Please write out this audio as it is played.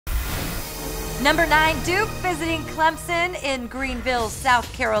Number 9, Duke visiting Clemson in Greenville,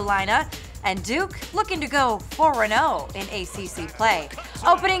 South Carolina. And Duke looking to go 4-0 in ACC play.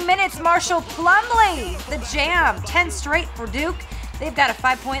 Opening minutes, Marshall Plumlee, the jam, 10 straight for Duke. They've got a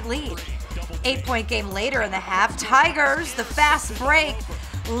 5-point lead. 8-point game later in the half, Tigers, the fast break,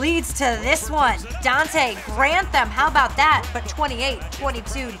 leads to this one. Dante Grantham, how about that? But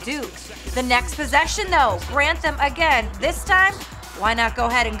 28-22 Duke. The next possession though, Grantham again. This time, why not go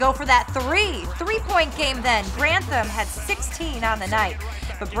ahead and go for that 3-point game then. Grantham had 16 on the night,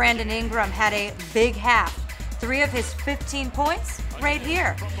 but Brandon Ingram had a big half. 3 of his 15 points right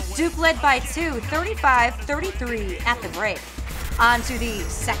here. Duke led by 2, 35-33 at the break. On to the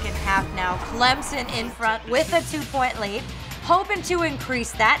second half now. Clemson in front with a 2-point lead, hoping to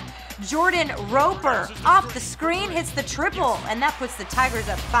increase that. Jordan Roper off the screen hits the triple, and that puts the Tigers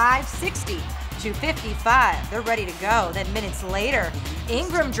up 5-60-55. They're ready to go. Then minutes later,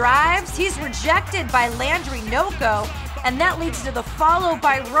 Ingram drives. He's rejected by Landry Noko, and that leads to the follow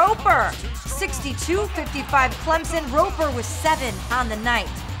by Roper. 62-55 Clemson. Roper with 7 on the night.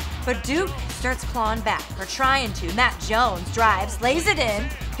 But Duke starts clawing back, or trying to. Matt Jones drives, lays it in,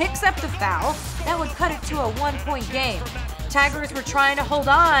 picks up the foul. That would cut it to a 1-point game. Tigers were trying to hold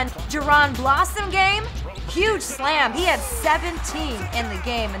on. Jaron Blossomgame, huge slam. He had 17 in the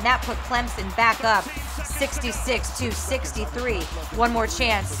game, and that put Clemson back up 66-63. One more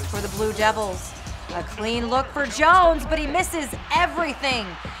chance for the Blue Devils. A clean look for Jones, but he misses everything.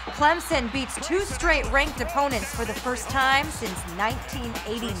 Clemson beats 2 straight ranked opponents for the first time since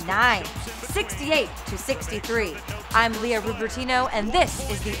 1989, 68-63. I'm Leah Rubertino, and this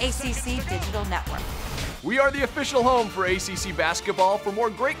is the ACC Digital Network. We are the official home for ACC basketball. For more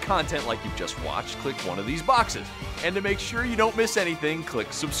great content like you've just watched, click one of these boxes. And to make sure you don't miss anything,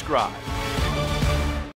 click subscribe.